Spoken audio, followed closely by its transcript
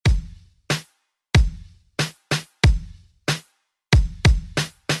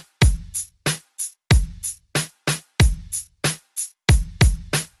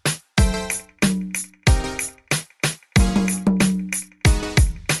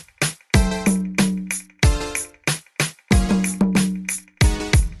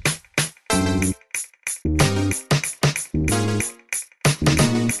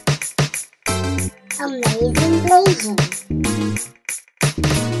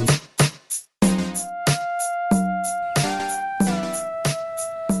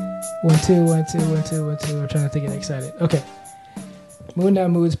1, 2, 1, 2, 1, 2, 1, 2. I'm trying to get excited. Okay. Moon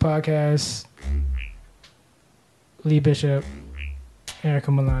Down Moods podcast. Lee Bishop, Erica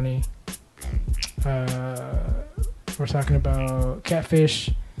Milani. We're talking about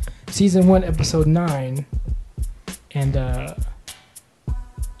Catfish, season 1, episode 9, and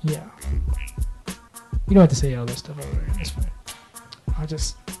yeah, you don't have to say all this stuff over here. That's fine. I'll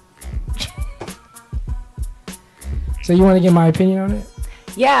just. So you want to get my opinion on it?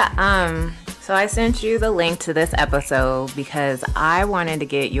 Yeah, so I sent you the link to this episode because I wanted to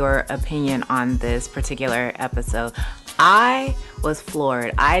get your opinion on this particular episode. I was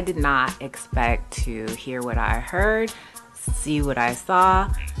floored. I did not expect to hear what I heard, see what I saw.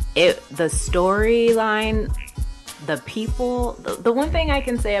 The storyline, the people, the one thing I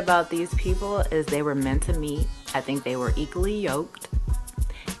can say about these people is they were meant to meet. I think they were equally yoked.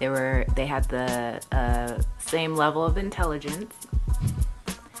 They had the same level of intelligence.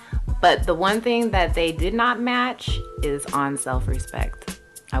 But the one thing that they did not match is on self-respect.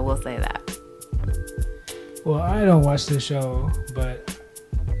 I will say that. Well, I don't watch this show, but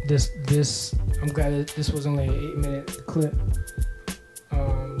this I'm glad that this was only an 8-minute clip.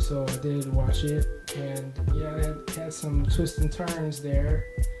 So I did watch it, and yeah, it had some twists and turns there.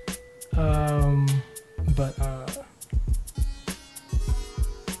 But I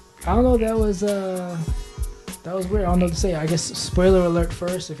don't know. That was weird. I don't know what to say. I guess spoiler alert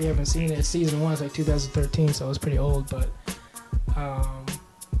first. If you haven't seen it, it's season 1. It's like 2013, so it's pretty old. But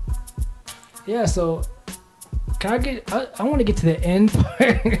yeah. So can I get? I want to get to the end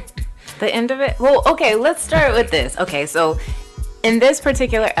part. The end of it? Well, okay. Let's start with this. Okay, so in this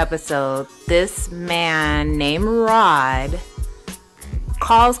particular episode, this man named Rod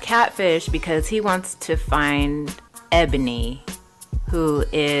calls Catfish because he wants to find Ebony, who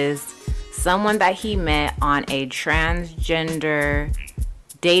is someone that he met on a transgender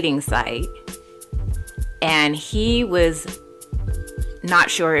dating site, and he was not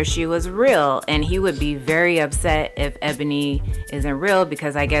sure if she was real, and he would be very upset if Ebony isn't real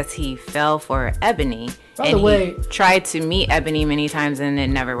because I guess he fell for Ebony. By the way, he tried to meet Ebony many times and it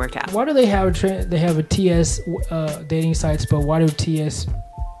never worked out. Why do they have a TS dating sites, but why do TS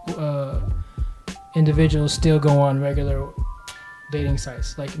individuals still go on regular dating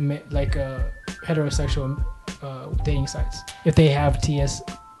sites like heterosexual dating sites if they have TS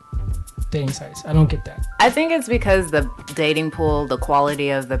dating sites? I don't get that. I think it's because the dating pool, the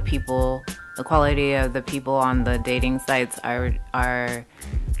quality of the people on the dating sites are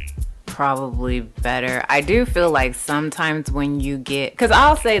probably better. I do feel like sometimes when you get, because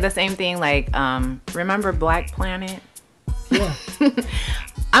I'll say the same thing, like remember Black Planet? Yeah.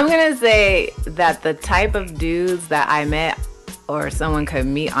 I'm gonna say that the type of dudes that I met or someone could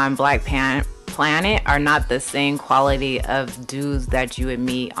meet on Black Planet are not the same quality of dudes that you would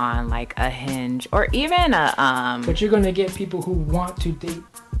meet on like a Hinge or even a But you're gonna get people who want to date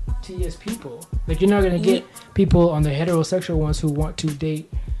TS people. Like you're not gonna get people on the heterosexual ones who want to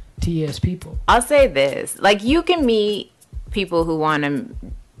date TS people. I'll say this, like you can meet people who want to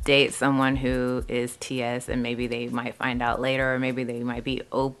date someone who is TS and maybe they might find out later or maybe they might be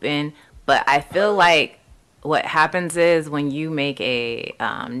open, but I feel like what happens is when you make a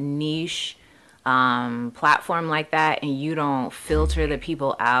niche platform like that and you don't filter the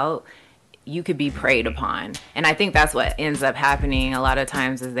people out, you could be preyed upon. And I think that's what ends up happening a lot of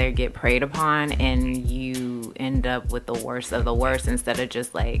times is they get preyed upon and you end up with the worst of the worst instead of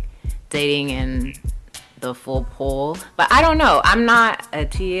just like dating in the full pool. But I don't know. I'm not a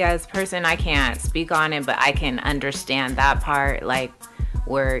TS person. I can't speak on it, but I can understand that part, like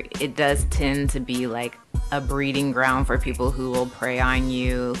where it does tend to be like a breeding ground for people who will prey on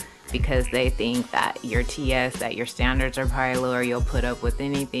you because they think that you're TS, that your standards are probably lower, you'll put up with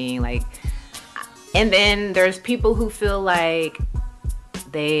anything. Like, and then there's people who feel like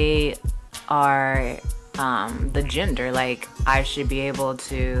they are the gender, like I should be able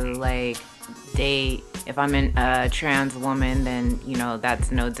to like date, if I'm a trans woman, then you know that's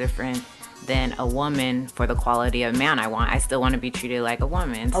no different than a woman for the quality of man I want. I still want to be treated like a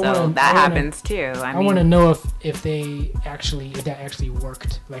woman. So that happens too. I want to know if that actually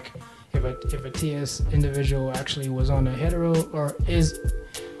worked. Like if a TS individual actually was on a hetero or is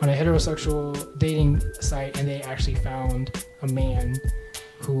on a heterosexual dating site and they actually found a man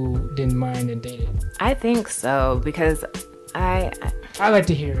who didn't mind and dated. I think so because I like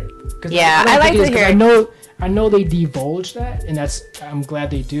to hear it. Yeah, I like to hear it. I know they divulge that, and I'm glad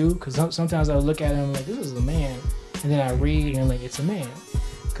they do, because sometimes I look at it and I'm like, this is a man, and then I read and I'm like, it's a man,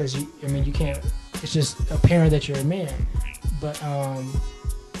 because you can't, it's just apparent that you're a man, but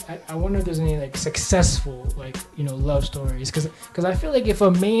I wonder if there's any like successful like love stories because I feel like if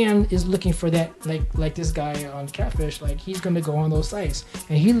a man is looking for that like this guy on Catfish, like he's gonna go on those sites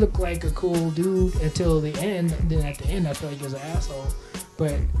and he looked like a cool dude until the end. Then at the end I feel like he was an asshole,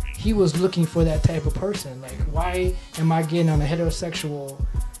 but he was looking for that type of person. Like, why am I getting on a heterosexual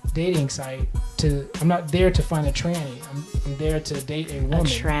dating site I'm not there to find a tranny. I'm there to date a woman.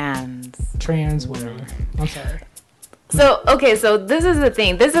 Trans whatever. I'm sorry. So, okay, so this is the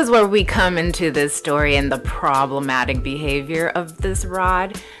thing. This is where we come into this story and the problematic behavior of this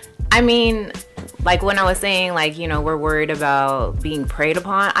Rod. I mean, like when I was saying, like, we're worried about being preyed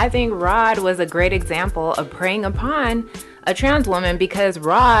upon. I think Rod was a great example of preying upon a trans woman because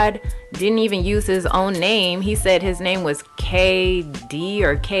Rod didn't even use his own name. He said his name was KD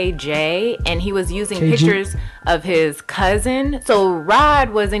or KJ, and he was using KG. Pictures of his cousin. So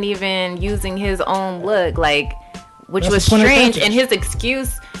Rod wasn't even using his own look, like, which was strange, and his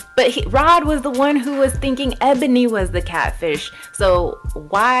excuse. But Rod was the one who was thinking Ebony was the catfish. So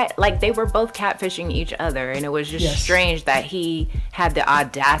why, like, they were both catfishing each other, and it was just strange that he had the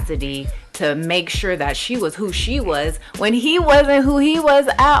audacity to make sure that she was who she was when he wasn't who he was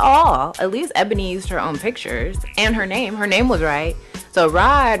at all. At least Ebony used her own pictures and her name. Her name was right. So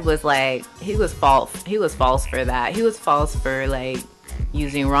Rod was like, he was false. He was false for that. He was false for like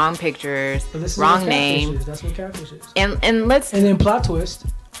using wrong pictures, wrong name. That's what catfish is. And then plot twist.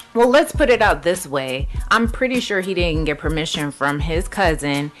 Well, let's put it out this way. I'm pretty sure he didn't get permission from his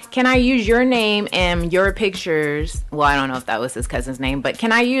cousin. Can I use your name and your pictures? Well, I don't know if that was his cousin's name, but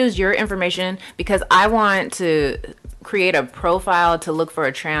can I use your information because I want to create a profile to look for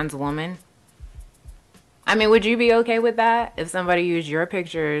a trans woman? I mean, would you be okay with that? If somebody used your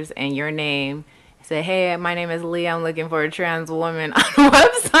pictures and your name, say, hey, my name is Lee, I'm looking for a trans woman on a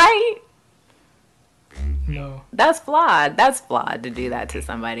website? No. That's flawed. That's flawed to do that to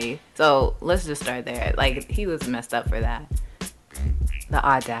somebody. So let's just start there. Like, he was messed up for that. The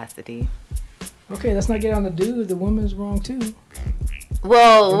audacity. Okay, let's not get on the dude. The woman's wrong too.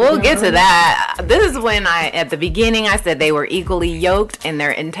 Well, we'll get to that. This is when at the beginning, I said they were equally yoked and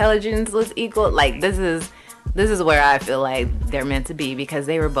their intelligence was equal. Like, this is where I feel like they're meant to be because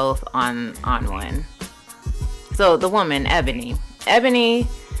they were both on one. So the woman, Ebony,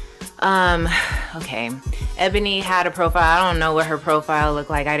 okay. Ebony had a profile. I don't know what her profile looked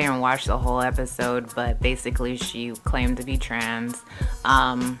like. I didn't watch the whole episode, but basically she claimed to be trans.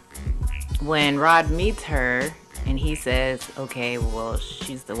 When Rod meets her and he says, okay, well,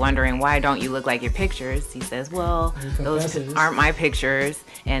 she's wondering, why don't you look like your pictures? He says, well, those aren't my pictures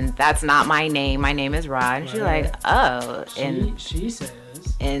and that's not my name. My name is Rod. And she's like, oh. She says.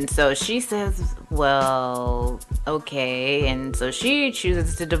 And so she says, well, okay. And so she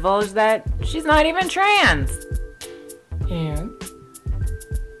chooses to divulge that she's not even trans. And?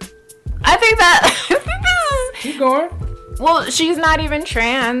 I think that... Keep going. Well, she's not even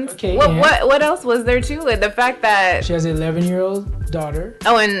trans. Okay. What else was there to it? The fact that... She has an 11-year-old daughter.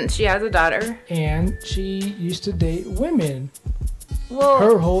 Oh, and she has a daughter. And she used to date women. Well...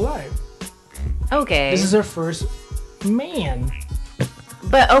 Her whole life. Okay. This is her first man.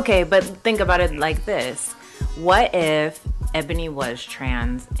 But think about it like this. What if Ebony was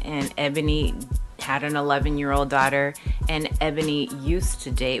trans and Ebony had an 11-year-old daughter and Ebony used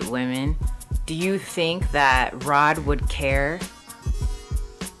to date women? Do you think that Rod would care?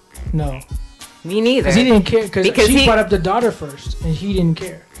 No. Me neither. Because he didn't care. Because she brought up the daughter first and he didn't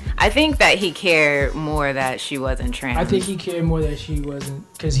care. I think that he cared more that she wasn't trans. I think he cared more that she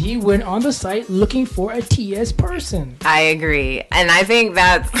wasn't, because he went on the site looking for a TS person. I agree, and I think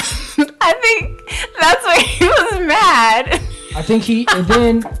that's why he was mad. I think and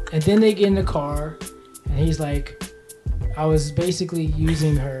then they get in the car, and he's like, I was basically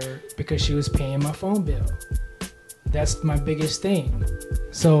using her because she was paying my phone bill. That's my biggest thing.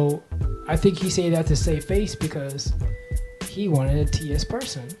 So I think he said that to save face because he wanted a TS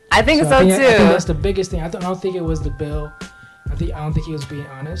person. I think so too. I think that's the biggest thing. I don't think it was the bill. I don't think he was being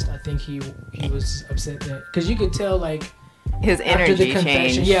honest. I think he was upset that, because you could tell, like, his energy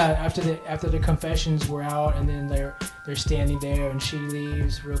changed. Yeah, after the confessions were out, and then they're standing there, and she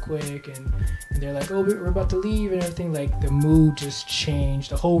leaves real quick, and they're like, oh, we're about to leave and everything. Like, the mood just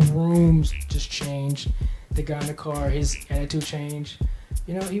changed. The whole room just changed. They got in the car. His attitude changed.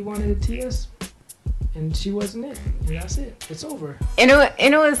 He wanted a TS. And she wasn't it. And that's it. It's over. And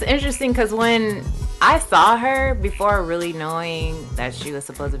it was interesting because when I saw her, before really knowing that she was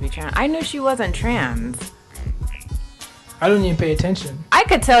supposed to be trans, I knew she wasn't trans. I didn't even pay attention. I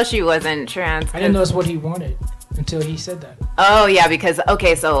could tell she wasn't trans. I didn't know that's what he wanted until he said that. Oh yeah, because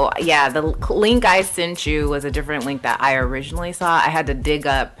okay, so yeah, the link I sent you was a different link that I originally saw. I had to dig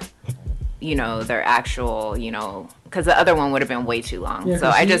up, their actual, because the other one would have been way too long. Yeah, So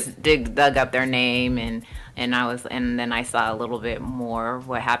 'cause I she, just dug up their name and then I saw a little bit more of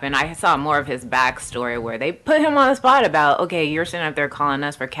what happened. I saw more of his backstory where they put him on the spot about, okay, you're sitting up there calling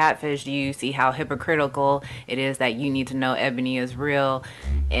us for catfish. Do you see how hypocritical it is that you need to know Ebony is real,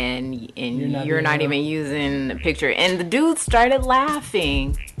 and you're not even using the picture? And the dude started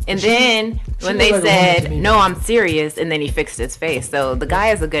laughing. And then when they said, "No, I'm serious," and then he fixed his face. So the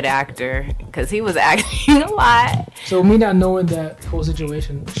guy is a good actor because he was acting a lot. So me not knowing that whole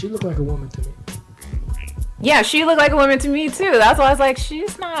situation, she looked like a woman to me. Yeah, she looked like a woman to me too. That's why I was like,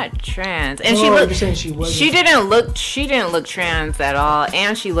 she's not trans. And you're saying she wasn't. She didn't look trans at all,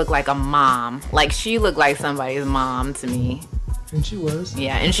 and she looked like a mom. Like she looked like somebody's mom to me. And she was.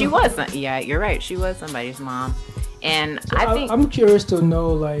 Yeah, and she was. Yeah, you're right. She was somebody's mom. And so I think I'm curious to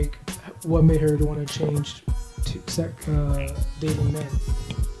know like what made her want to change to dating men.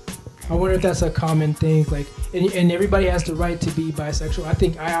 I wonder if that's a common thing. Like, and everybody has the right to be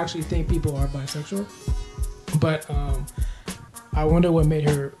bisexual. I actually think people are bisexual. But I wonder what made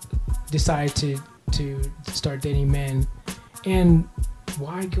her decide to start dating men, and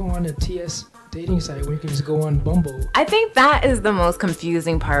why go on a TS dating site when you can just go on Bumble? I think that is the most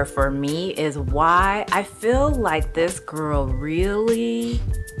confusing part for me, is why I feel like this girl really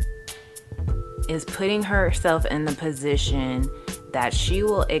is putting herself in the position that she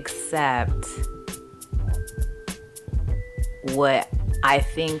will accept what I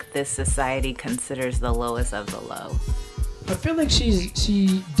think this society considers the lowest of the low. I feel like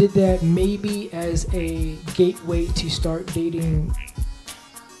she did that maybe as a gateway to start dating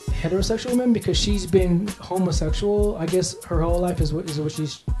heterosexual men, because she's been homosexual, I guess, her whole life is what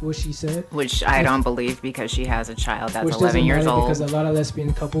she said. Which I don't believe, because she has a child that's Which 11 years old. Because a lot of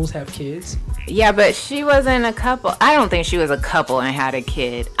lesbian couples have kids. Yeah, but she wasn't a couple. I don't think she was a couple and had a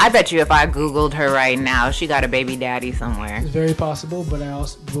kid. I bet you if I Googled her right now, she got a baby daddy somewhere. It's very possible, but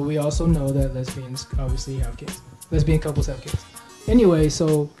we also know that lesbians obviously have kids. Lesbian couples have kids. Anyway,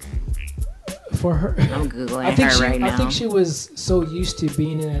 so for her, I'm Googling her right now. I think she was so used to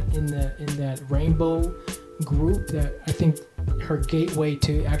being in that rainbow group that I think her gateway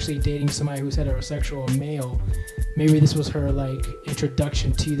to actually dating somebody who's heterosexual or male, maybe this was her like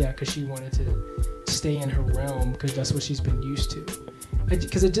introduction to that, because she wanted to stay in her realm because that's what she's been used to.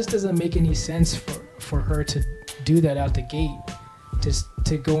 Because it just doesn't make any sense for her to do that out the gate. Just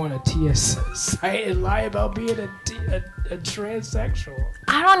to go on a TS site and lie about being a transsexual.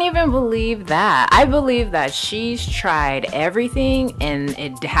 I don't even believe that. I believe that she's tried everything and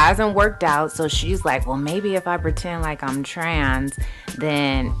it hasn't worked out. So she's like, well, maybe if I pretend like I'm trans,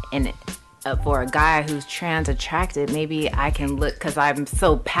 then for a guy who's trans attracted, maybe I can look, because I'm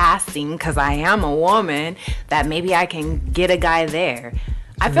so passing, because I am a woman, that maybe I can get a guy there.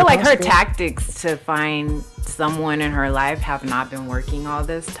 I feel like her tactics to find someone in her life have not been working all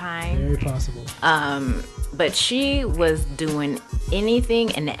this time. Very possible. But she was doing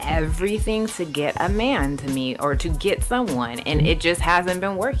anything and everything to get a man to me, or to get someone, and it just hasn't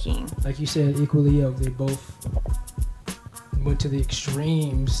been working. Like you said, equally yoked. They both went to the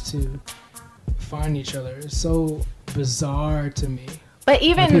extremes to find each other. It's so bizarre to me. But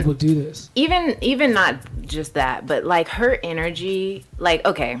even people do this. Even not just that, but like her energy, like,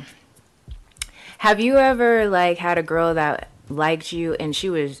 okay. Have you ever like had a girl that liked you and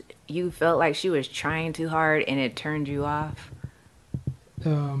you felt like she was trying too hard and it turned you off?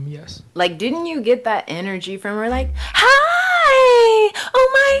 Yes. Like, didn't you get that energy from her? Like, hi!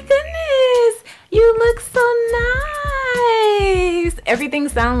 Oh my goodness! You look so nice! Everything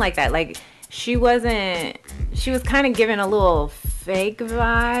sounded like that. Like, she was kind of giving a little fake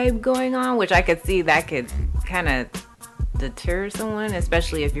vibe going on, which I could see that could kind of deter someone,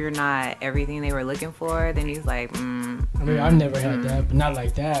 especially if you're not everything they were looking for. Then he's like, I mean, I've never had that, but not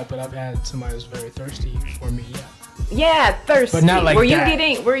like that. But I've had somebody who's very thirsty for me. Yeah, thirsty. But not like were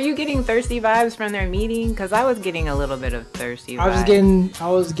that. Were you getting thirsty vibes from their meeting? Because I was getting a little bit of thirsty vibes. I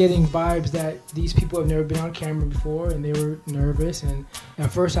was getting vibes that these people have never been on camera before, and they were nervous. And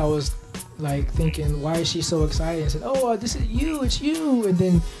at first, I was like thinking, why is she so excited? And said, oh, this is you, it's you. And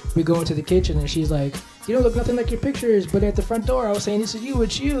then we go into the kitchen, and she's like, you don't look nothing like your pictures. But at the front door, I was saying, this is you,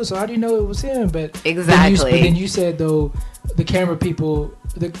 it's you. So how do you know it was him? But exactly. Then you said though, the camera people,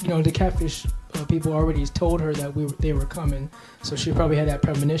 the catfish people already told her that they were coming, so she probably had that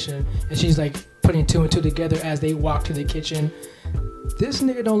premonition, and she's like putting two and two together as they walk to the kitchen. this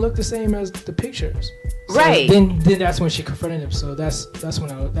nigga don't look the same as the pictures. So Right. Then that's when she confronted him. So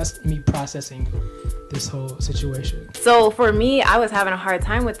that's me processing this whole situation. So for me, I was having a hard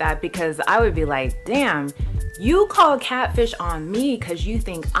time with that because I would be like, damn, you call catfish on me because you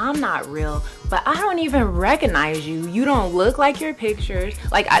think I'm not real, but I don't even recognize you. You don't look like your pictures.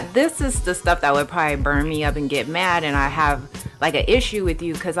 Like, this is the stuff that would probably burn me up and get mad, and I have like an issue with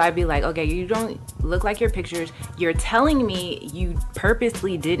you because I'd be like, okay, you don't look like your pictures. You're telling me you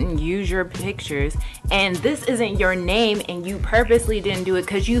purposely didn't use your pictures, and this isn't your name, and you purposely didn't do it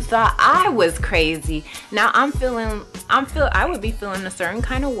because you thought I was crazy. Now I would be feeling a certain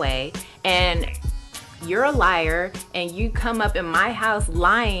kind of way, and you're a liar, and you come up in my house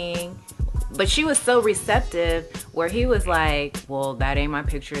lying. But she was so receptive where he was like, well, that ain't my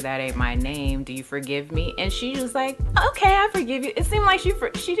picture, that ain't my name, do you forgive me? And she was like, okay, I forgive you. It seemed like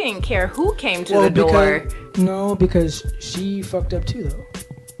she didn't care who came to the door. Because she fucked up too, though.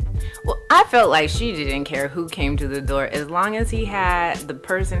 Well, I felt like she didn't care who came to the door. As long as the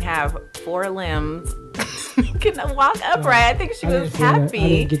person had 4 limbs, can walk upright. I think she was happy. I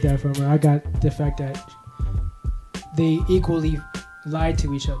didn't get that from her. I got the fact that they equally lied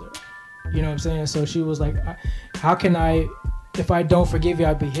to each other. You know what I'm saying? So she was like, how can I, if I don't forgive you,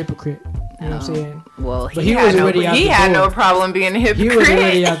 I'd be a hypocrite. You know what I'm saying? Well, but he had no problem being a hypocrite. He was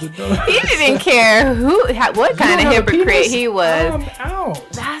already out the door. He didn't care what kind of hypocrite he was. I'm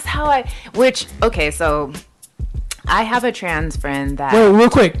out. That's how okay, so I have a trans friend that... Wait, real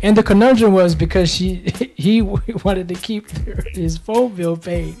quick. And the conundrum was because he wanted to keep his phone bill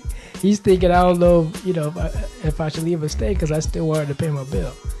paid. He's thinking, I don't know, if I should leave a stay because I still wanted to pay my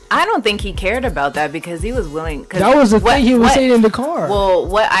bill. I don't think he cared about that because he was willing. That was the thing he was saying in the car. Well,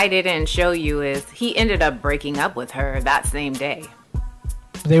 what I didn't show you is he ended up breaking up with her that same day.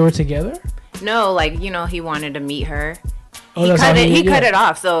 They were together? No, he wanted to meet her. Oh, he cut it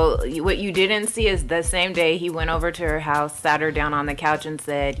off. So what you didn't see is the same day he went over to her house, sat her down on the couch and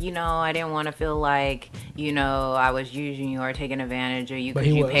said, I didn't want to feel like, I was using you or taking advantage of you because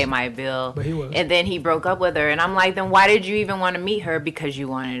you pay my bill. But he was. And then he broke up with her. And I'm like, then why did you even want to meet her? Because you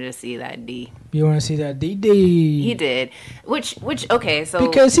wanted to see that D. You want to see that D? He did. Okay, so...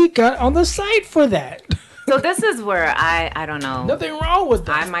 Because he got on the site for that. So this is where I don't know. Nothing wrong with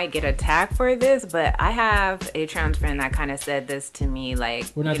that. I might get attacked for this, but I have a trans friend that kind of said this to me, like,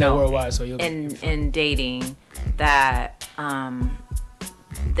 we're not that worldwide, so you'll in dating that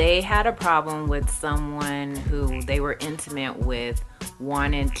they had a problem with someone who they were intimate with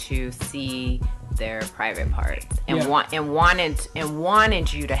wanting to see their private parts and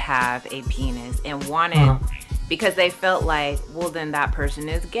wanted you to have a penis and wanted because they felt like, well, then that person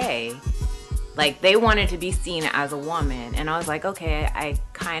is gay. Like, they wanted to be seen as a woman. And I was like, okay, I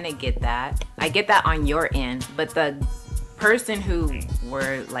kind of get that. I get that on your end. But the person who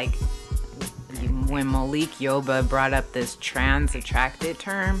were, like, when Malik Yoba brought up this trans attracted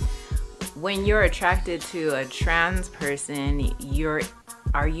term, when you're attracted to a trans person,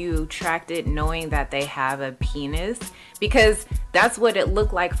 are you attracted knowing that they have a penis? Because that's what it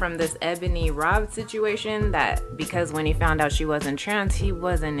looked like from this Ebony Rob situation, that because when he found out she wasn't trans, he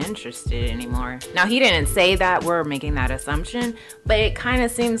wasn't interested anymore. Now, he didn't say that, we're making that assumption, but it kind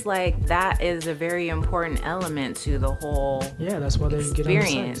of seems like that is a very important element to the whole that's why they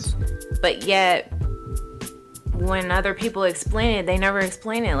experience. Get on the sites. But yet, when other people explain it, they never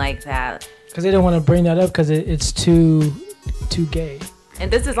explain it like that. Because they don't want to bring that up because it's too gay. And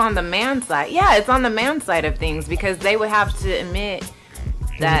this is on the man side. Yeah, it's on the man side of things because they would have to admit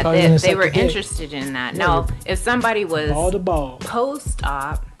that they were interested in that. Now, if somebody was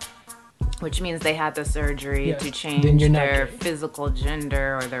post-op, which means they had the surgery to change their physical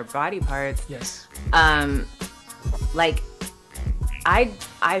gender or their body parts. Yes. Like,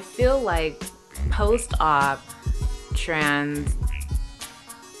 I feel like post-op trans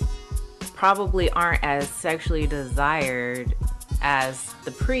probably aren't as sexually desired as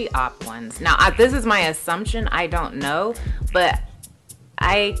the pre-op ones. Now, this is my assumption. I don't know, but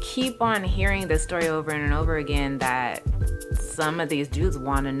I keep on hearing this story over and over again that some of these dudes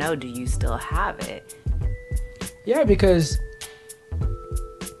want to know, do you still have it? Yeah, because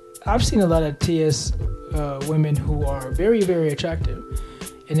I've seen a lot of TS women who are very, very attractive.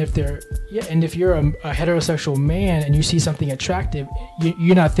 And if you're a heterosexual man and you see something attractive,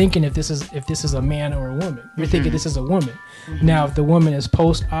 you're not thinking if this is a man or a woman. You're thinking this is a woman. Mm-hmm. Now, if the woman is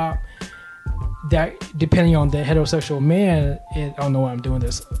post-op, that depending on the heterosexual man, I don't know why I'm doing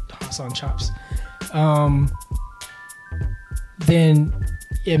this. Hassan chops. Then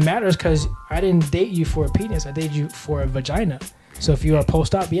it matters because I didn't date you for a penis. I dated you for a vagina. So if you're a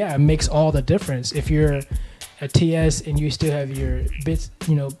post-op, it makes all the difference. If you're a TS and you still have your bits,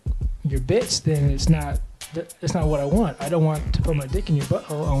 your bits, then it's not what I want. I don't want to put my dick in your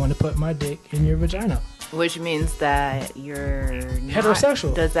butthole. I want to put my dick in your vagina. Which means that you're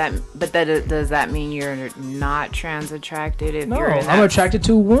heterosexual. Does that mean you're not trans attracted? If no, you're I'm attracted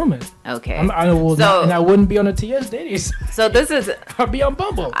to a woman. Okay. And I wouldn't be on a TS dating. So this is. I'd be on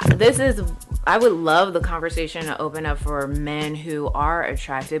Bumble. I would love the conversation to open up for men who are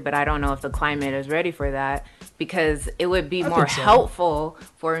attracted, but I don't know if the climate is ready for that, because it would be more helpful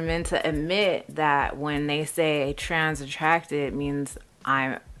for men to admit that when they say trans attracted, it means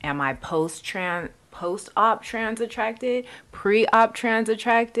am I post-op trans attracted, pre-op trans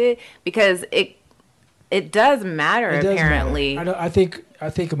attracted, because it does matter apparently. I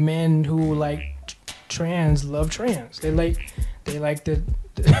think men who like trans love trans. They like the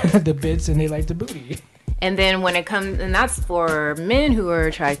the bits and they like the booty. And then when it comes, and that's for men who are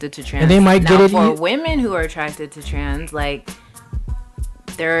attracted to trans. And they might get it for women who are attracted to trans, like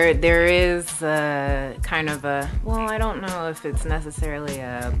there is kind of a, well, I don't know if it's necessarily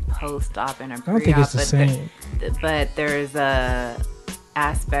a post-op and a pre-op. I don't think it's the same. But there's a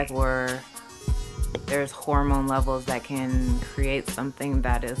aspect where there's hormone levels that can create something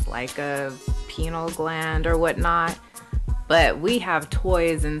that is like a pineal gland or whatnot. But we have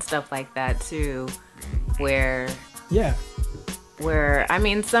toys and stuff like that too, where I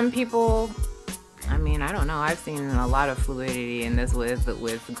mean, some people, I mean, I don't know, I've seen a lot of fluidity in this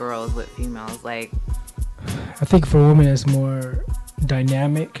with girls, with females. Like, I think for women it's more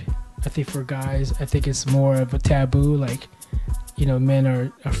dynamic. I think for guys, I think it's more of a taboo. Like, men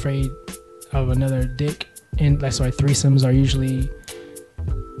are afraid of another dick, and that's why threesomes are usually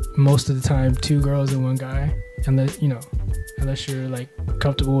most of the time 2 girls and 1 guy, unless you're like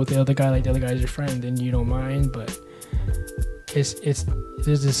comfortable with the other guy, like the other guy's your friend, then you don't mind. But there's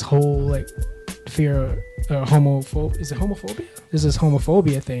this whole like fear of homophobia. Is it homophobia? There's this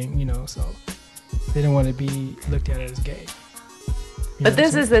homophobia thing, so they don't want to be looked at as gay. But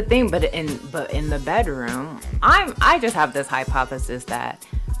this is the thing. But in the bedroom, I just have this hypothesis that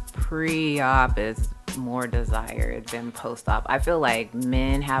pre-op is more desired than post-op. I feel like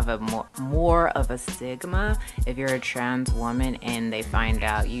men have a more of a stigma if you're a trans woman and they find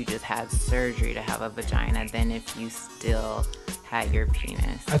out you just had surgery to have a vagina than if you still had your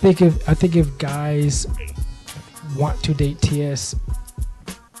penis. I think if guys want to date TS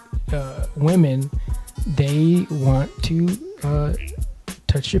women, they want to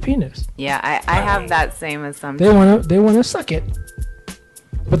touch your penis. Yeah, I have that same assumption. They want to suck it,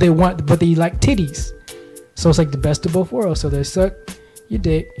 but they like titties. So it's like the best of both worlds. So they suck your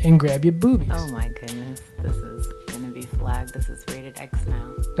dick and grab your boobies. Oh my goodness, this is gonna be flagged. This is rated X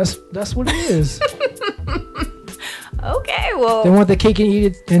now. That's what it is. Okay, well. They want the cake and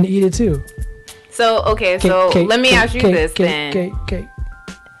eat it too. So okay, let me ask you this then. Cake.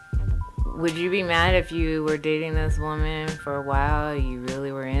 Would you be mad if you were dating this woman for a while, you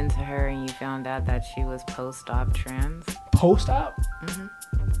really were into her, and you found out that she was post-op trans? Post-op? Mm-hmm.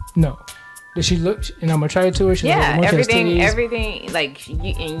 No. Did she look? And I'm gonna try it to her. She everything. Like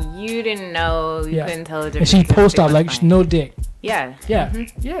you didn't know. You couldn't tell the difference. And she post-op like no dick. Yeah.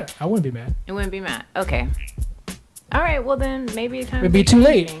 Mm-hmm. Yeah. I wouldn't be mad. You wouldn't be mad. Okay. All right. Well then, maybe it's time. It'd be too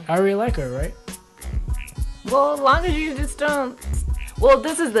late. I really like her, right? Well, as long as you just don't. Well,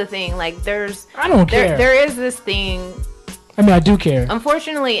 this is the thing. Like, I don't care. There is this thing. I mean, I do care.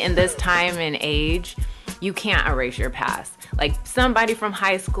 Unfortunately, in this time and age, you can't erase your past. Like, somebody from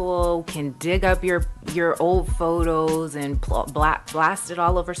high school can dig up your old photos and blast it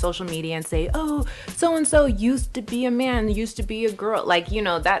all over social media and say, oh, so-and-so used to be a man, used to be a girl. Like,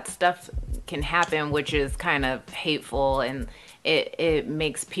 that stuff can happen, which is kind of hateful, and it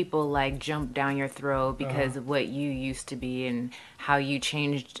makes people, like, jump down your throat because of what you used to be and how you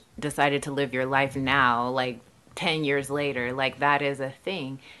decided to live your life now, like, 10 years later. Like, that is a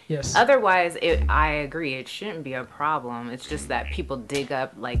thing. Yes. Otherwise, I agree, it shouldn't be a problem. It's just that people dig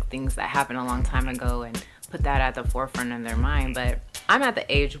up like things that happened a long time ago and put that at the forefront of their mind. But I'm at the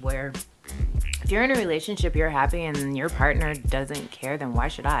age where if you're in a relationship, you're happy, and your partner doesn't care, then why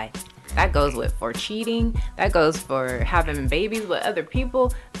should I? That goes for cheating. That goes for having babies with other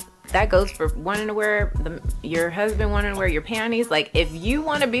people. That goes for wanting to wear your husband wanting to wear your panties. Like, if you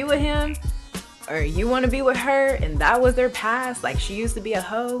want to be with him, or you want to be with her, and that was their past, like she used to be a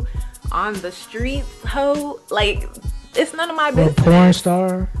hoe on the street hoe, like, it's none of my business. Or a porn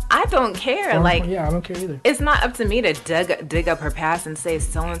star. I don't care. I don't care either. It's not up to me to dig up her past and say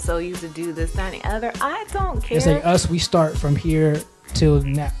so and so used to do this, that, and the other. I don't care. It's like us. We start from here till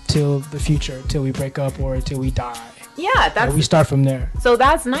the future, till we break up or till we die. Yeah, we start from there. So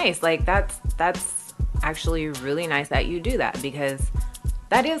that's nice. Like, that's actually really nice that you do that, because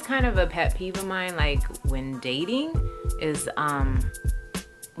that is kind of a pet peeve of mine. Like when dating is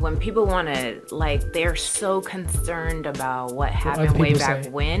when people want to, like, they're so concerned about what happened way back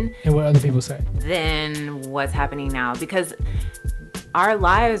when and what other people say than what's happening now, because our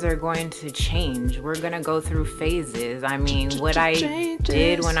lives are going to change. We're going to go through phases. I mean, what I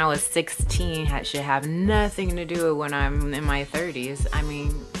did when I was 16 should have nothing to do with when I'm in my 30s. I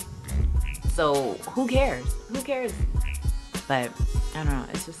mean, so who cares? Who cares? But I don't know.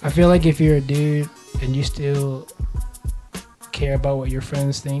 It's just. I feel like if you're a dude and you still care about what your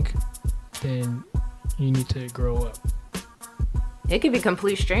friends think, then you need to grow up. It could be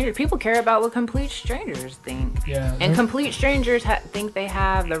complete strangers. People care about what complete strangers think. Yeah. And complete strangers think they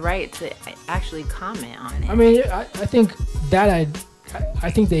have the right to actually comment on it. I mean, I think that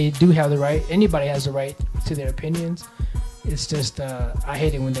I think they do have the right. Anybody has the right to their opinions. It's just I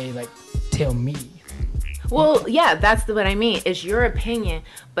hate it when they like tell me. Well, yeah, that's what I mean. It's your opinion,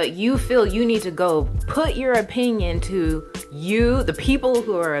 but you feel you need to go put your opinion to the people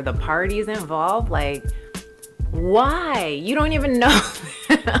who are the parties involved. Like, why? You don't even know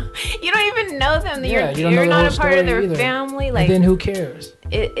them. You don't even know them. Yeah, you're not a part of their family. Like, and then who cares?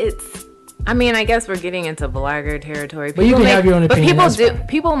 It's. I mean, I guess we're getting into blogger territory. But you can have your own opinion. But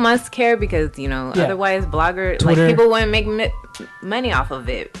people must care, because otherwise blogger, Twitter, like, people wouldn't make money off of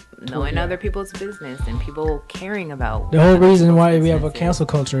it, knowing other people's business and people caring about. The whole reason why we have a cancel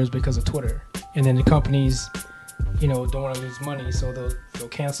culture is because of Twitter, and then the companies, don't want to lose money, so they'll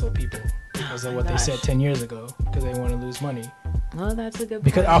cancel people because of what they said 10 years ago, because they want to lose money. Well, that's a good point.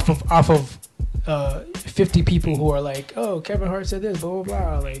 Because off of 50 people who are like, oh, Kevin Hart said this, blah blah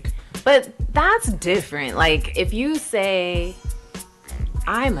blah, like. But that's different. Like, if you say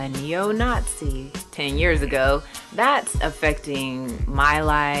I'm a neo-Nazi 10 years ago, that's affecting my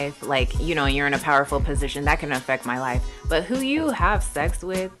life. Like, you're in a powerful position, that can affect my life. But who you have sex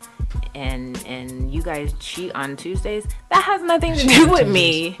with and you guys cheat on Tuesdays, that has nothing to do with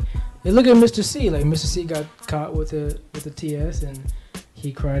me. And look at Mr. C. Like, Mr. C got caught with the TS, and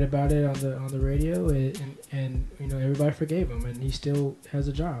he cried about it on the radio, and everybody forgave him, and he still has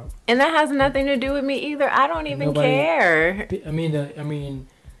a job. And that has nothing to do with me either. I don't even care. I mean,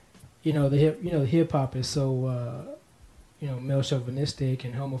 the hip hop is so male chauvinistic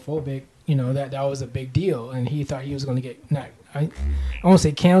and homophobic. That was a big deal, and he thought he was going to get I won't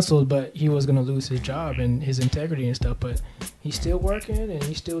say canceled, but he was going to lose his job and his integrity and stuff. But he's still working, and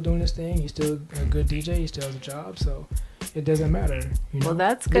he's still doing his thing. He's still a good DJ. He still has a job, so it doesn't matter. Well,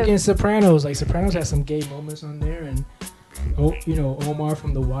 that's good. Look in Sopranos. Like, Sopranos has some gay moments on there, and Omar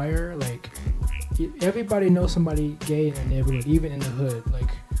from The Wire. Like, everybody knows somebody gay in the neighborhood, even in the hood. Like,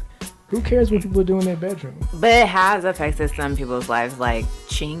 who cares what people do in their bedroom? But it has affected some people's lives, like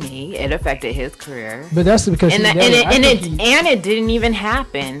Chingy. It affected his career. But that's because it didn't even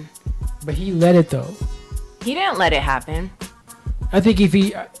happen. But he let it, though. He didn't let it happen. I think he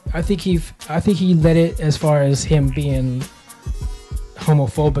let it as far as him being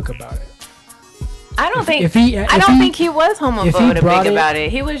homophobic about it. I don't think he was homophobic about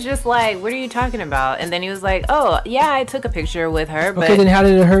it. He was just like, "What are you talking about?" And then he was like, "Oh, yeah, I took a picture with her." But okay, then how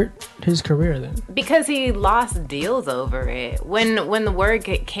did it hurt his career then? Because he lost deals over it. When the word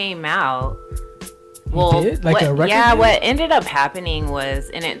came out, what ended up happening was,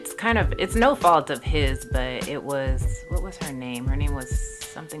 and it's no fault of his, but it was, what was her name? Her name was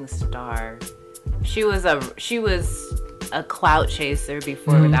something Star. She was a clout chaser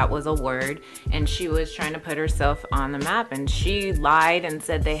before that was a word, and she was trying to put herself on the map, and she lied and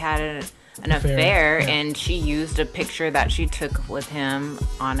said they had an affair, and she used a picture that she took with him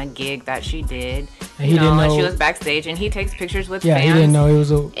on a gig that she did, and he didn't know, and she was backstage, and he takes pictures with fans. He didn't know he was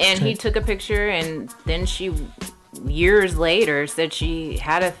he took a picture, and then she years later said she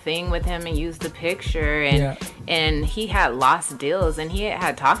had a thing with him and used the picture, and he had lost deals, and he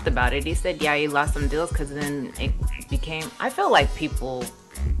had talked about it. He said he lost some deals because then it became, I feel like people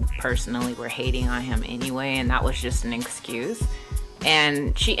personally were hating on him anyway, and that was just an excuse.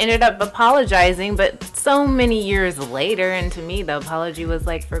 And she ended up apologizing, but so many years later, and to me the apology was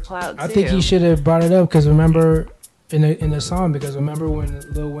like for clout too. I think he should have brought it up, because remember in the song, because remember when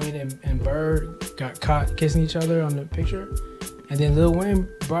Lil Wayne and Bird got caught kissing each other on the picture, and then Lil Wayne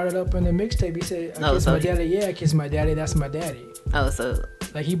brought it up in the mixtape. He said, I kiss my daddy, that's my daddy. Oh, so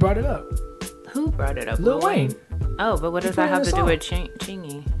like he brought it up. Who brought it up? Lil Wayne. Oh, but what does that have to do with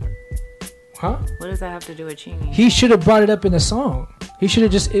Chingy? Huh? What does that have to do with Chingy? He should have brought it up in the song. He should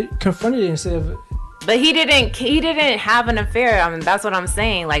have just confronted it instead of. But he didn't have an affair. I mean, that's what I'm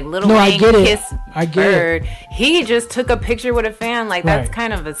saying. Like, Lil Wayne kissed Bird. He just took a picture with a fan. Like, that's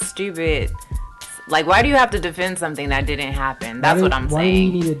kind of a stupid. Like, why do you have to defend something that didn't happen? That's what I'm Why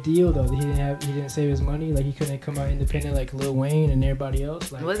saying. did he need a deal though? He didn't save his money. Like he couldn't come out independent like Lil Wayne and everybody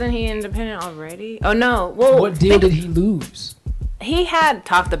else. Like, Wasn't he independent already? Oh no. Well, what deal did he lose? He had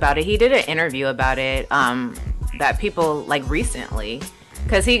talked about it. He did an interview about it. That people like recently,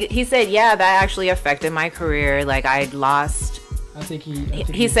 because he said, yeah, that actually affected my career. Like I lost. I think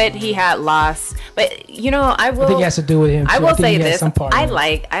he said he had lost, but you know, I think it has to do with him. I will say this: I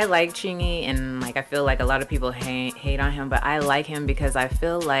like Chingy, and like I feel like a lot of people hate on him, but I like him because I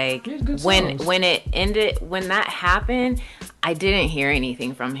feel like when that happened, I didn't hear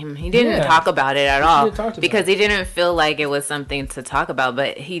anything from him. He didn't talk about it at all because he didn't feel like it was something to talk about.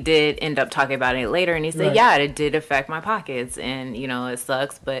 But he did end up talking about it later, and he said, "Yeah, it did affect my pockets, and you know, it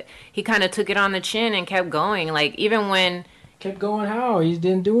sucks." But he kind of took it on the chin and kept going. Like even when. Kept going how? He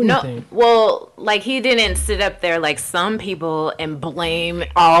didn't do anything. No, well, like he didn't sit up there like some people and blame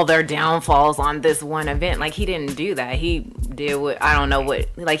all their downfalls on this one event. Like he didn't do that. He did what, I don't know what,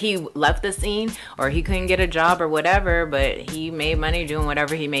 like he left the scene or he couldn't get a job or whatever, but he made money doing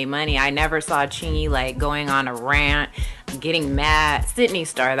whatever he made money. I never saw Chingy like going on a rant, getting mad. Sydney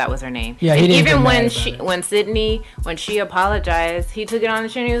Star, that was her name. Yeah, he didn't even when she apologized, he took it on the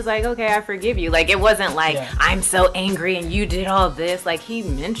chin. He was like, "Okay, I forgive you." Like it wasn't like I'm so angry and you did all this. Like he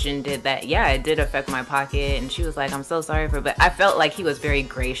mentioned it that it did affect my pocket, and she was like, "I'm so sorry for." But I felt like he was very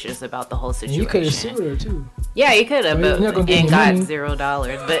gracious about the whole situation. You could have sued her too. Yeah, he could have, but and got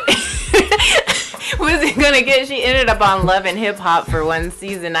 $0. But was he gonna get? She ended up on Love and Hip Hop for one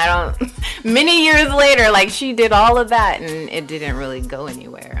season. Many years later, like she did all of that, and it didn't really go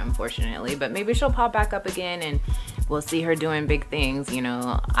anywhere, unfortunately. But maybe she'll pop back up again, and we'll see her doing big things. You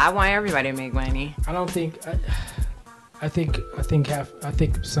know, I want everybody to make money. I don't think. I think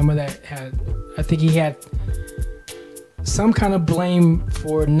some of that had. I think he had some kind of blame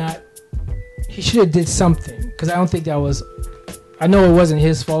for not. He should have did something because I don't think that was. I know it wasn't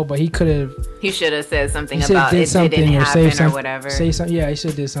his fault, but he could have. He should have said something about it didn't happen or whatever. Say something. Yeah, he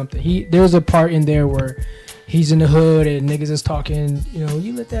should have did something. There was a part in there where he's in the hood and niggas is talking. You know,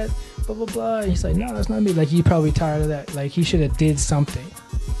 you let that blah blah blah. And he's like, no, that's not me. Like he probably tired of that. Like he should have did something.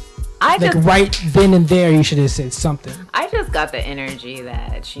 Right then and there, you should have said something. I just got the energy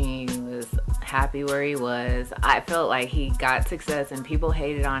that she was happy where he was. I felt like he got success and people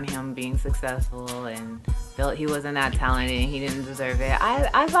hated on him being successful and felt he wasn't that talented and he didn't deserve it.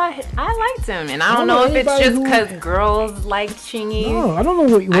 I thought I liked him, and I don't know if it's just because girls like Chingy. No, I don't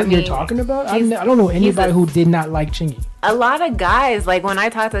know what you're talking about. I don't know anybody who did not like Chingy. A lot of guys, like when I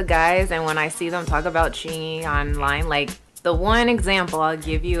talk to guys and when I see them talk about Chingy online, like the one example I'll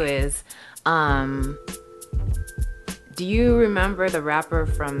give you is, do you remember the rapper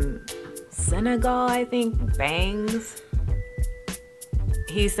from Senegal, I think, Bangs?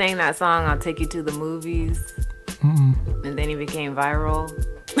 He sang that song, I'll Take You to the Movies. Mm-mm. And then he became viral.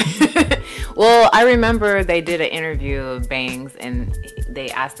 Well, I remember they did an interview of Bangs and they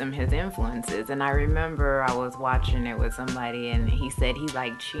asked him his influences. And I remember I was watching it with somebody and he said he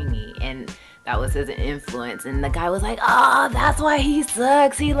liked Chingy. And that was his influence. And the guy was like, oh, that's why he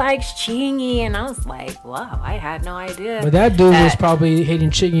sucks. He likes Chingy. And I was like, wow, I had no idea. But that dude was probably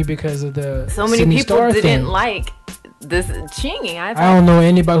hating Chingy because of the so many Sydney people Star didn't thing. Like this Chingy. I don't know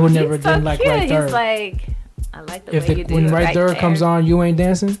anybody who never didn't like cute. Right There. He's like, I like the way you do when it Right There there comes on, you ain't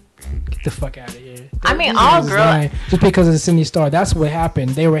dancing? Get the fuck out of here. I mean, all girls. Just because of the Sydney Star. That's what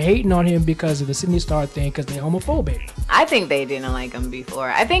happened. They were hating on him because of the Sydney Star thing because they're homophobic. I think they didn't like him before.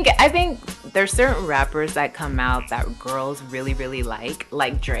 I think there's certain rappers that come out that girls really, really like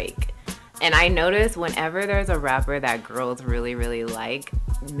Drake. And I notice whenever there's a rapper that girls really, really like,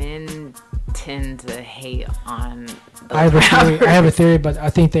 men tend to hate on those rappers. I have a theory, but I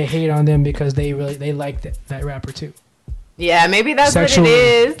think they hate on them because they like that rapper too. Yeah, maybe that's what it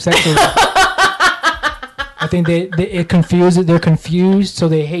is. Sexually. I think they're confused, so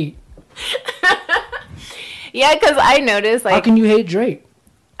they hate. Yeah, because I noticed how can you hate Drake?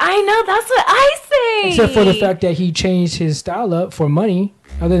 I know, that's what I say. Except for the fact that he changed his style up for money.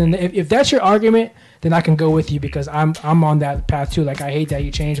 Other than if that's your argument, then I can go with you because I'm on that path too. Like I hate that he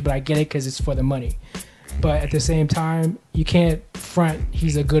changed, but I get it because it's for the money. But at the same time, you can't front.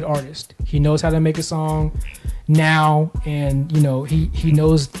 He's a good artist. He knows how to make a song now, and you know he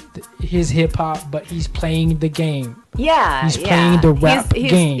knows his hip hop, but he's playing the game. Yeah, he's playing the rap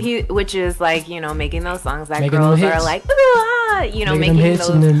game, which is like making those songs that girls are like, making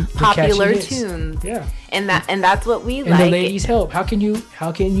those popular tunes. Yeah, and that's what we like. And the ladies help. How can you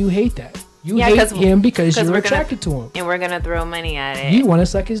hate that? You hate him because you're attracted to him, and we're gonna throw money at it. You want to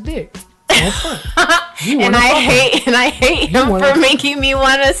suck his dick. And I hate him for making me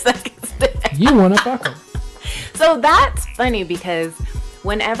want to suck his dick. You want to fuck him. So that's funny because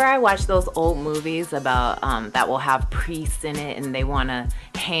whenever I watch those old movies about that will have priests in it and they want to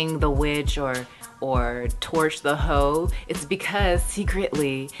hang the witch or torch the hoe, it's because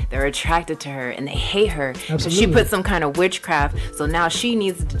secretly they're attracted to her and they hate her. Absolutely. She put some kind of witchcraft, so now she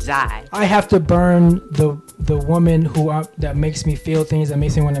needs to die. I have to burn the woman that makes me feel things, that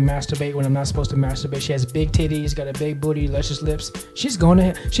makes me want to masturbate when I'm not supposed to masturbate. She has big titties, got a big booty, luscious lips. She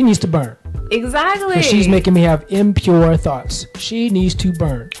needs to burn. Exactly. She's making me have impure thoughts. She needs to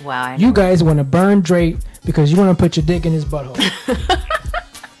burn. Wow. You guys want to burn Drake because you want to put your dick in his butthole.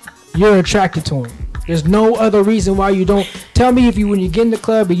 You're attracted to him. There's no other reason why you don't. Tell me when you get in the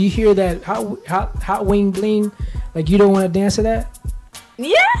club and you hear that hot wing bling, like you don't want to dance to that?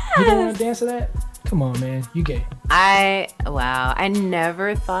 Yeah. You don't want to dance to that? Come on, man. You gay. I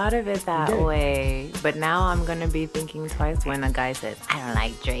never thought of it that way. But now I'm going to be thinking twice when a guy says, I don't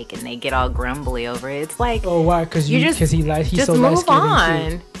like Drake, and they get all grumbly over it. It's like, oh, why? Because he's so move light-skinned on.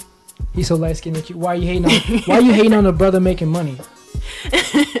 and cute. He's so light-skinned and cute. Why are you hating on a brother making money?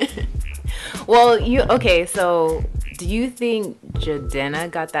 Well, so do you think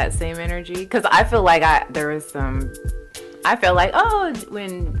Jidenna got that same energy? Because I feel like I feel like,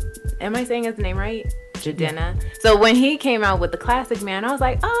 am I saying his name right? Jidenna. Yeah. So when he came out with the Classic Man, I was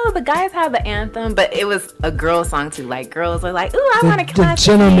like, oh, the guys have the anthem, but it was a girl song too. Like girls are like, ooh, I want a Classic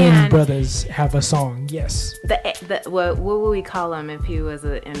Man. The Gentleman Brothers have a song, yes. What would we call him if he was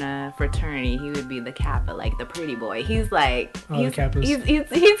in a fraternity? He would be the Kappa, like the pretty boy. He's like, he's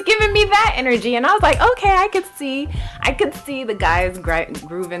giving me that energy, and I was like, okay, I could see the guys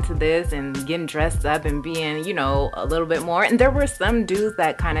groove into this and getting dressed up and being, a little bit more. And there were some dudes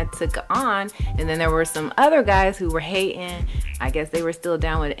that kind of took on, and then there were some other guys who were hating. I guess they were still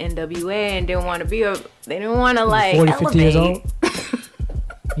down with NWA and didn't want to like 40, 50 years old.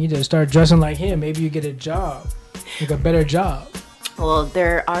 You need to start dressing like him. Maybe you get a job, like a better job. Well,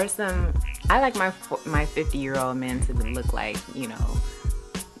 there are some. I like my 50-year-old men to look like,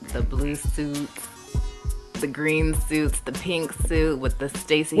 the blue suits, the green suits, the pink suit with the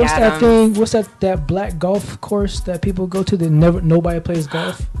Stacey Adams. That thing? What's that black golf course that people go to that nobody plays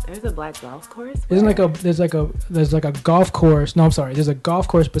golf? There's a black golf course? There's like a golf course. No, I'm sorry. There's a golf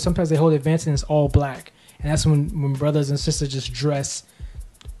course, but sometimes they hold events and it's all black. And that's when brothers and sisters just dress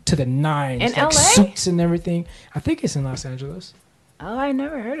to the nines. In LA? Suits and everything. I think it's in Los Angeles. Oh, I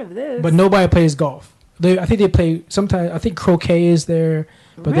never heard of this. But nobody plays golf. I think they play sometimes. I think croquet is there,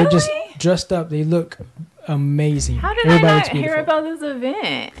 but They're just dressed up. They look amazing. How did I not hear about this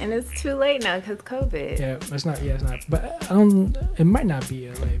event? And it's too late now because COVID. Yeah, it's not. But it might not be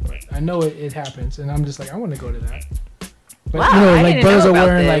LA, but I know it happens, and I'm just like, I want to go to that. But wow, like brothers are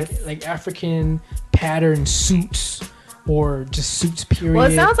wearing like African pattern suits or just suits. Period. Well,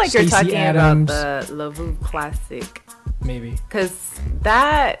 it sounds like Stacey you're talking Adams. about the Lavu Classic. Maybe. Because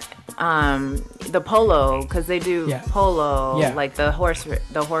that, the polo, because they do polo, like the horse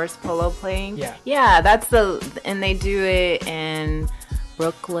polo playing. Yeah. Yeah, and they do it in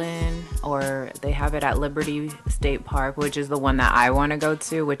Brooklyn, or they have it at Liberty State Park, which is the one that I want to go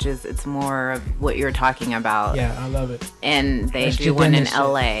to, it's more of what you're talking about. Yeah, I love it. And they do one in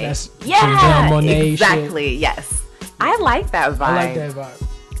LA. That's Exactly. Shit. Yes. I like that vibe. I like that vibe.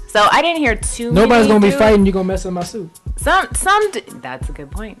 So I didn't hear too many. Nobody's gonna be fighting. You gonna mess up my suit. That's a good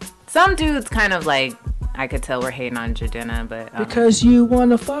point. Some dudes kind of like, I could tell we're hating on Jidenna, but because you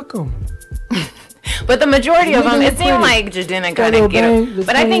wanna fuck them. But the majority of them, it seemed like Jidenna got to get him.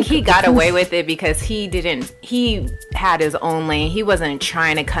 But I think he got away with it because he had his own lane. He wasn't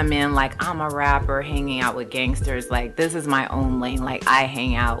trying to come in like, I'm a rapper hanging out with gangsters. Like, this is my own lane. Like, I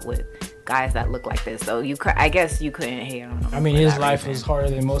hang out with guys that look like this. So I guess you couldn't hate on him. I mean, his life was harder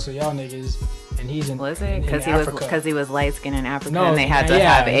than most of y'all niggas. And he's in Was it? Because he was light skinned in Africa, and they had to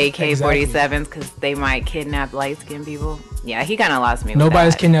have AK-47s because they might kidnap light skinned people. Yeah, he kind of lost me.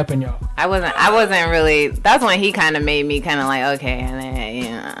 Nobody's kidnapping y'all. I wasn't really. That's when he kind of made me kind of like, okay, and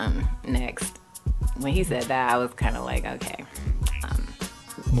then next. When he said that, I was kind of like, okay.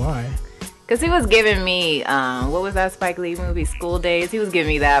 Why? Because he was giving me, what was that Spike Lee movie, School Days? He was giving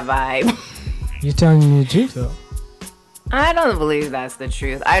me that vibe. You're telling me the truth, though. I don't believe that's the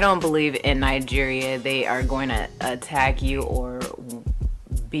truth. I don't believe in Nigeria they are going to attack you or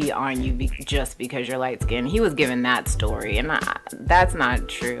be on you just because you're light skinned. He was given that story, and that's not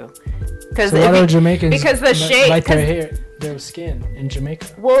true. So why do Jamaicans because the shape, like their hair, their skin in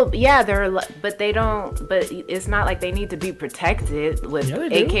Jamaica? Well, yeah, but they don't. But it's not like they need to be protected with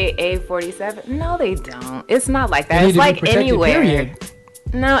AK-47. No, they don't. It's not like that. It's like anywhere. Period.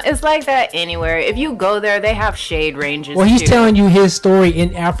 No, it's like that anywhere. If you go there, they have shade ranges. Well, he's too. telling you his story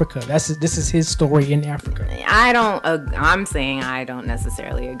in Africa. This is his story in Africa. I'm saying I don't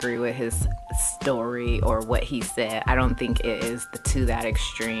necessarily agree with his story or what he said. I don't think it is to that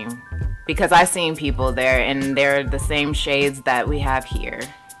extreme, because I've seen people there and they're the same shades that we have here.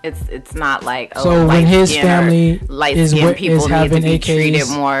 It's not like, oh, so when his family is people need having to be AKs, treated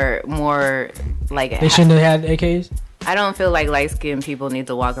more like they shouldn't have had AKs. I don't feel like light-skinned people need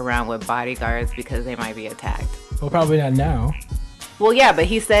to walk around with bodyguards because they might be attacked. Well, probably not now. Well, yeah, but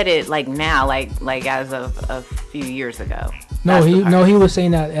he said it like now, like as of a few years ago. No, he was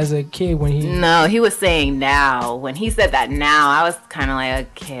saying that as a kid when he. No, he was saying now. When he said that now, I was kind of like,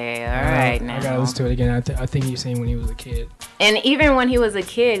 okay, all right, now. I gotta listen to it again. I think he was saying when he was a kid. And even when he was a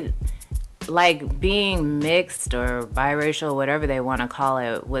kid, like being mixed or biracial, whatever they want to call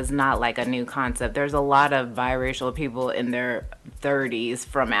it, was not like a new concept. There's a lot of biracial people in their 30s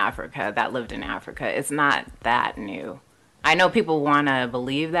from Africa that lived in Africa. It's not that new. I know people want to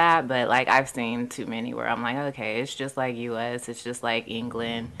believe that, but like I've seen too many where I'm like, okay, it's just like US, it's just like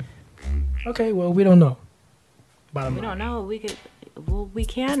England. Okay, well, we don't know. We don't know. We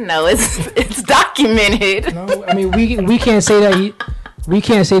can know. It's documented. No, I mean we can't say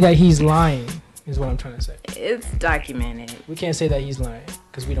that he's lying. Is what I'm trying to say. It's documented. We can't say that he's lying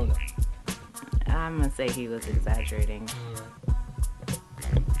because we don't know. I'm gonna say he was exaggerating.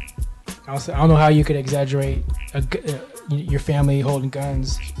 I don't know how you could exaggerate your family holding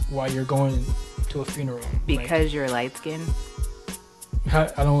guns while you're going to a funeral. Because you're light skinned. I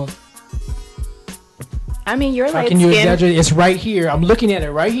don't. I mean, you're light skinned. How can you exaggerate? Skin. It's right here. I'm looking at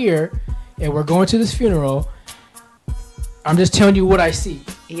it right here, and we're going to this funeral. I'm just telling you what I see.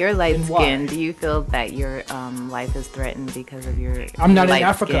 You're light skinned. Do you feel that your life is threatened because of your? I'm not in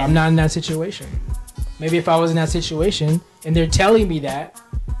Africa. I'm not in that situation. Maybe if I was in that situation and they're telling me that,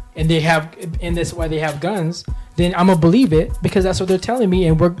 and that's why they have guns, then I'm gonna believe it because that's what they're telling me,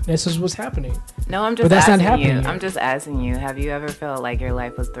 and this is what's happening. No, I'm just. But that's not happening. I'm just asking you. Have you ever felt like your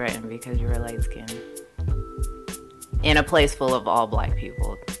life was threatened because you were light skinned in a place full of all black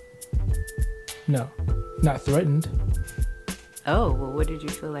people? No, not threatened. Oh, well, what did you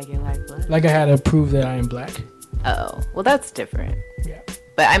feel like your life was? Like I had to prove that I am black. Oh, well, that's different. Yeah.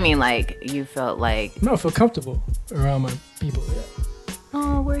 But I mean, like, you felt like... No, I feel comfortable around my people, yeah.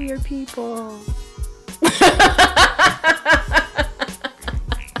 Oh, we're your people.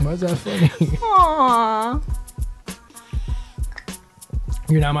 Why is that funny? Aww.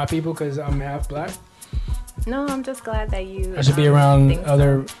 You're not my people because I'm half black? No, I'm just glad that you... I should be around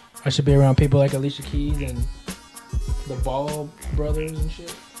I should be around people like Alicia Keys and the Ball brothers and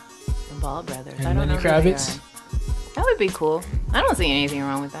shit. The Ball brothers. And Lenny Kravitz. That would be cool. I don't see anything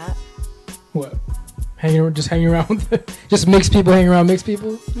wrong with that. What? Hanging around with just mixed people hanging around mixed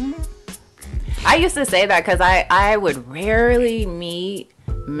people? Mm-hmm. I used to say that because I would rarely meet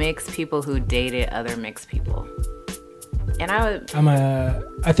mixed people who dated other mixed people. And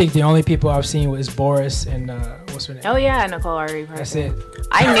I think the only people I've seen was Boris and what's her name? Oh yeah, Nicole Ari. That's it.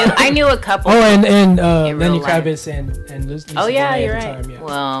 I knew a couple. Oh, and Lenny Kravitz and Lisa Oh yeah, Bonet you're at the right. time, yeah.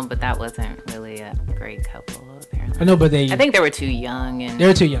 Well, but that wasn't really a great couple apparently. I know, but I think they were too young they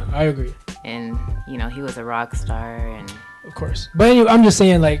were too young. I agree. And he was a rock star and. Of course, but anyway, I'm just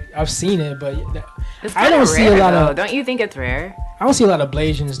saying, like, I've seen it, but I don't see a lot of. Don't you think it's rare? I don't see a lot of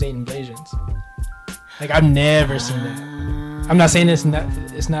Blasians dating Blasians. Like, I've never seen that. I'm not saying it's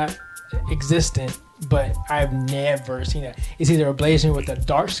not existent, but I've never seen that. It's either a Blasian with a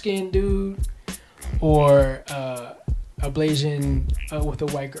dark skinned dude or a Blasian with a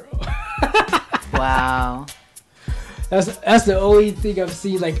white girl. Wow. That's the only thing I've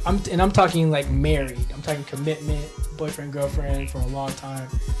seen. Like, I'm talking like married. I'm talking commitment, boyfriend, girlfriend for a long time.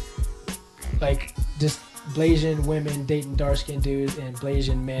 Like, just Blasian women dating dark skinned dudes and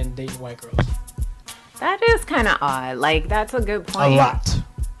Blasian men dating white girls. That is kind of odd. Like, that's a good point. A lot.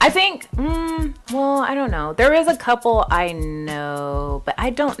 I think, well, I don't know. There is a couple I know, but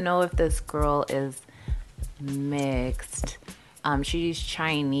I don't know if this girl is mixed. She's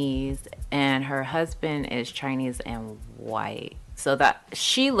Chinese, and her husband is Chinese and white. So that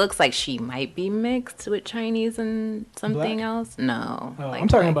she looks like she might be mixed with Chinese and something black? Else. No. Oh, like I'm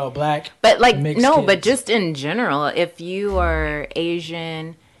talking about black. But like, no, kids. but just in general, if you are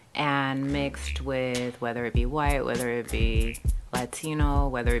Asian and mixed with whether it be white, whether it be Latino,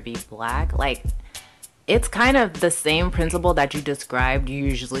 whether it be black, like it's kind of the same principle that you described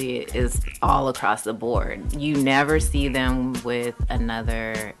usually is all across the board. You never see them with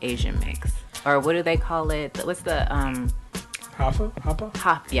another Asian mix. Or what do they call it? What's the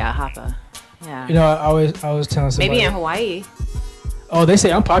Hapa? Yeah, Hapa. Yeah. You know, I was telling somebody. Maybe in Hawaii. Oh, they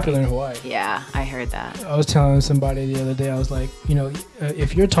say I'm popular in Hawaii. Yeah, I heard that. I was telling somebody the other day. I was like,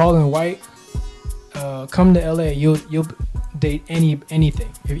 if you're tall and white, come to LA. You'll date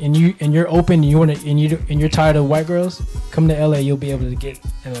anything. And you're open. And you're tired of white girls. Come to LA. You'll be able to get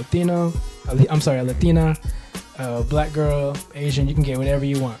a Latino. A Latina, black girl, Asian. You can get whatever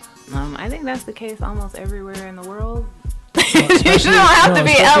you want. I think that's the case almost everywhere in the world. Well, you don't have to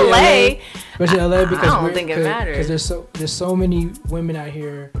be LA. Especially LA because I don't think it matters. Because there's so many women out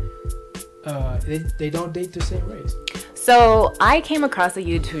here. They don't date the same race. So I came across a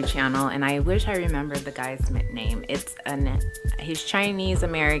YouTube channel, and I wish I remembered the guy's name. He's Chinese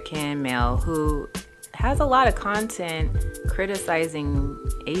American male who has a lot of content criticizing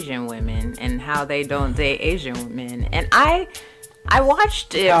Asian women and how they don't date Asian women. And I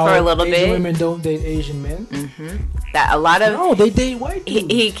watched it for a little bit. Asian women don't date Asian men? Mm-hmm. That a lot of... No, they date white people.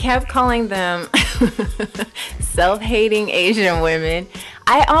 He kept calling them self-hating Asian women.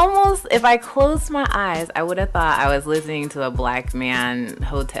 If I closed my eyes, I would have thought I was listening to a black man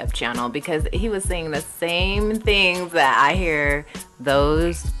Hotep channel, because he was saying the same things that I hear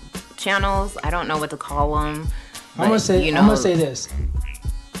those channels. I don't know what to call them. I'm gonna say this.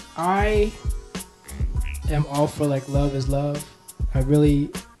 I am all for like love is love. I really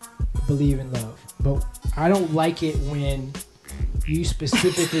believe in love, but I don't like it when you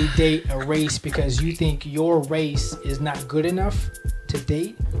specifically date a race because you think your race is not good enough to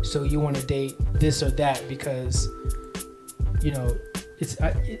date, so you want to date this or that because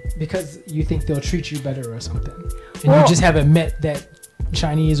because you think they'll treat you better or something, and you just haven't met that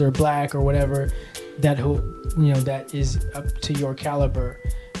Chinese or black or whatever that is up to your caliber,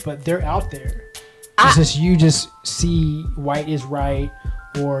 but they're out there. It's just you just see white is right,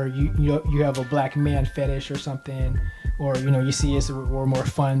 or you have a black man fetish or something, or you see us we're more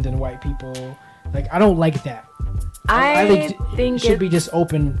fun than white people. Like, I don't like that. I think it should be just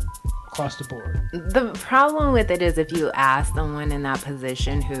open across the board. The problem with it is if you ask someone in that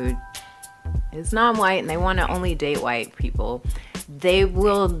position who is non-white and they want to only date white people, they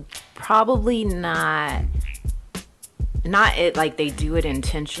will probably not it like they do it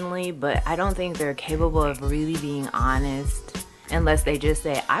intentionally, but I don't think they're capable of really being honest unless they just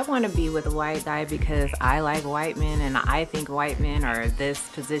say, I want to be with a white guy because I like white men and I think white men are this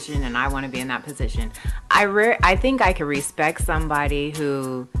position and I want to be in that position. I think I could respect somebody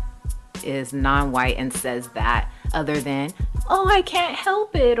who is non-white and says that, other than, oh, I can't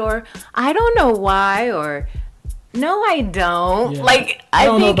help it, or I don't know why, or no, I don't. Yeah. Like,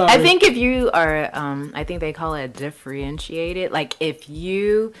 I think if you are, I think they call it differentiated. Like, if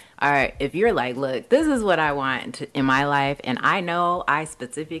you're like, look, this is what I want in my life, and I know I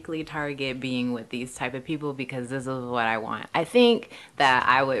specifically target being with these type of people because this is what I want. I think that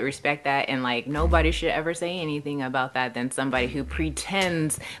I would respect that, and like, nobody should ever say anything about that than somebody who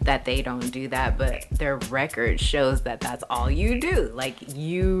pretends that they don't do that, but their record shows that that's all you do. Like,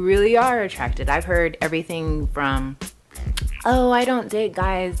 you really are attracted. I've heard everything from, oh, I don't date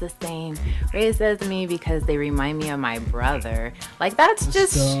guys the same race as me because they remind me of my brother. Like, that's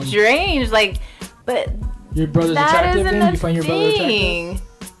just dumb. Strange. Like, but your brother's attractive then? You find your brother attractive?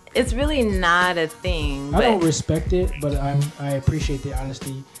 It's really not a thing. I don't respect it, but I appreciate the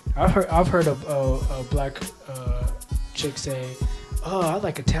honesty. I've heard of a black chick say, oh, I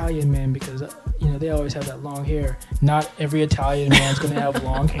like Italian men because they always have that long hair. Not every Italian man's gonna have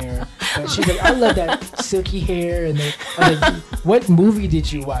long hair. But she's like, I love that silky hair. And I'm like, what movie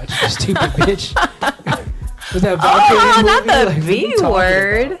did you watch, you stupid bitch? Was that movie? Not the V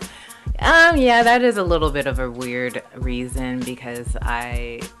word. Yeah, that is a little bit of a weird reason because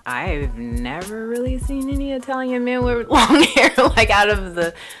I've never really seen any Italian men with long hair. Like, out of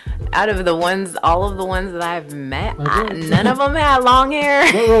the ones, all of the ones that I've met, none of them had long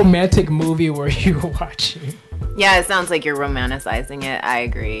hair. What romantic movie were you watching? Yeah, it sounds like you're romanticizing it. I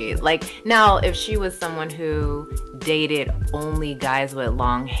agree. Like, now, if she was someone who dated only guys with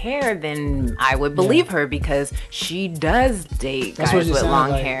long hair, then I would believe her because she does date guys with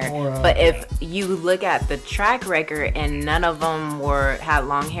long hair. But if you look at the track record and none of them had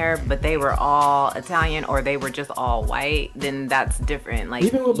long hair, but they were all Italian or they were just all white, then that's different. Like,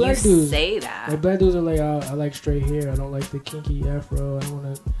 even with black dudes, say that. Like, black dudes are like, I like straight hair. I don't like the kinky afro.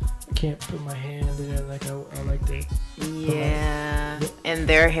 I can't put my hand in it like I like to. Yeah, and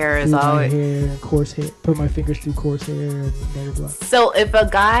their hair is always hair, coarse hair. Put my fingers through coarse hair and blah blah blah. So if a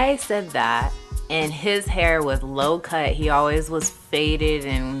guy said that and his hair was low cut, he always was faded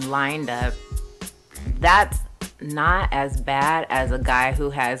and lined up. That's not as bad as a guy who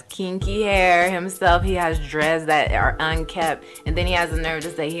has kinky hair himself. He has dreads that are unkept, and then he has the nerve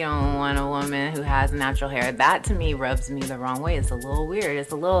to say he don't want a woman who has natural hair. That to me rubs me the wrong way. It's a little weird.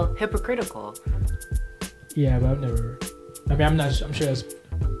 It's a little hypocritical. Yeah, but I've never. I mean, I'm sure it's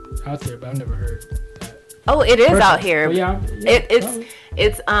out there, but I've never heard that. Oh, it is out here. Well, yeah,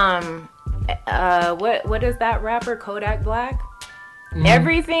 It's what is that rapper Kodak Black? Mm-hmm.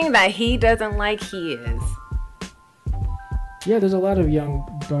 Everything that he doesn't like, he is. Yeah, there's a lot of young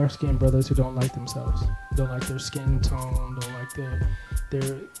dark-skinned brothers who don't like themselves, don't like their skin tone, don't like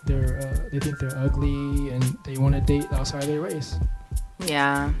they think they're ugly, and they want to date outside their race.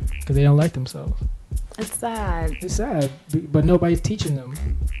 Yeah. Because they don't like themselves. It's sad. It's sad, but nobody's teaching them.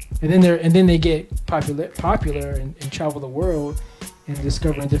 And then they get popular and travel the world and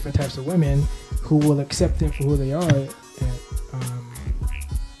discovering different types of women who will accept them for who they are.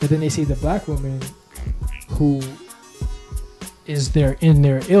 But then they see the black woman who is in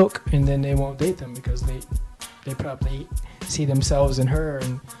their ilk, and then they won't date them because they probably see themselves in her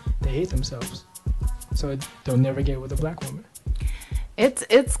and they hate themselves. So they'll never get with a black woman.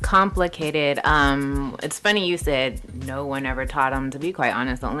 It's complicated. It's funny you said no one ever taught them. To be quite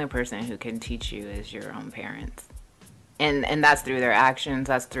honest, the only person who can teach you is your own parents, and that's through their actions.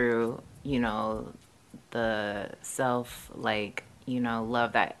 That's through the self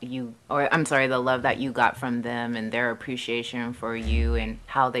love that the love that you got from them and their appreciation for you and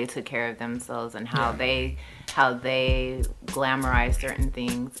how they took care of themselves and how they glamorize certain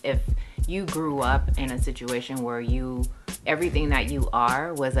things. If you grew up in a situation where everything that you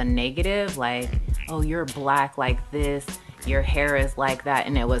are was a negative, like, oh, you're black like this, your hair is like that,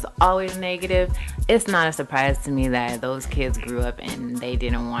 and it was always negative, it's not a surprise to me that those kids grew up and they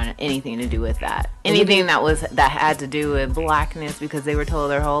didn't want anything to do with that. Anything that had to do with blackness, because they were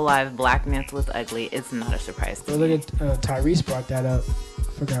told their whole life blackness was ugly, it's not a surprise to me. Look at Tyrese brought that up. I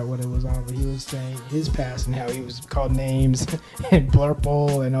forgot what it was on, but he was saying his past and how he was called names and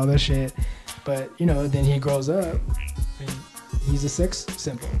blurple and all that shit. But then he grows up and he's a sex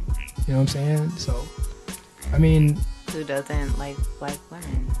symbol. You know what I'm saying? So, I mean, who doesn't like black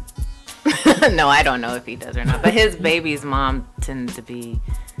women? No, I don't know if he does or not. But his baby's mom tends to be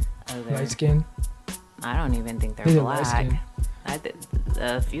light skin. I don't even think they're black.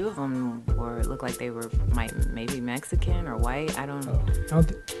 A few of them look like they were maybe Mexican or white. I don't.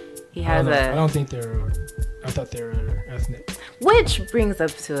 I don't think they're. I thought they were ethnic. Which brings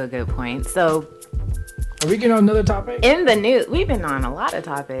up to a good point. So, are we getting on another topic? In the news, we've been on a lot of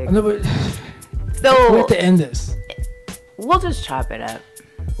topics. So we have to end this. We'll just chop it up.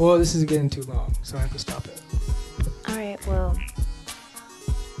 Well, this is getting too long, so I have to stop it. All right. Well.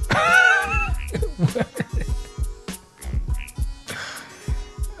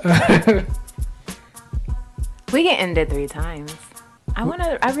 We can end it 3 times.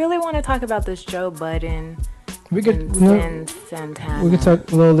 I really want to talk about this Joe Budden. Santana. We could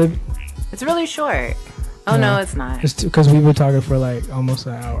talk a little bit. It's really short. Oh no, it's not. It's because we've been talking for like almost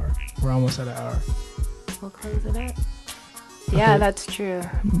an hour. We're almost at an hour. We'll close it up. Yeah, that's true.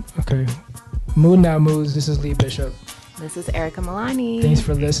 Okay. Mood Now Moves. This is Lee Bishop. This is Erica Milani. Thanks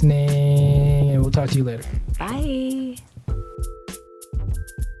for listening, and we'll talk to you later. Bye.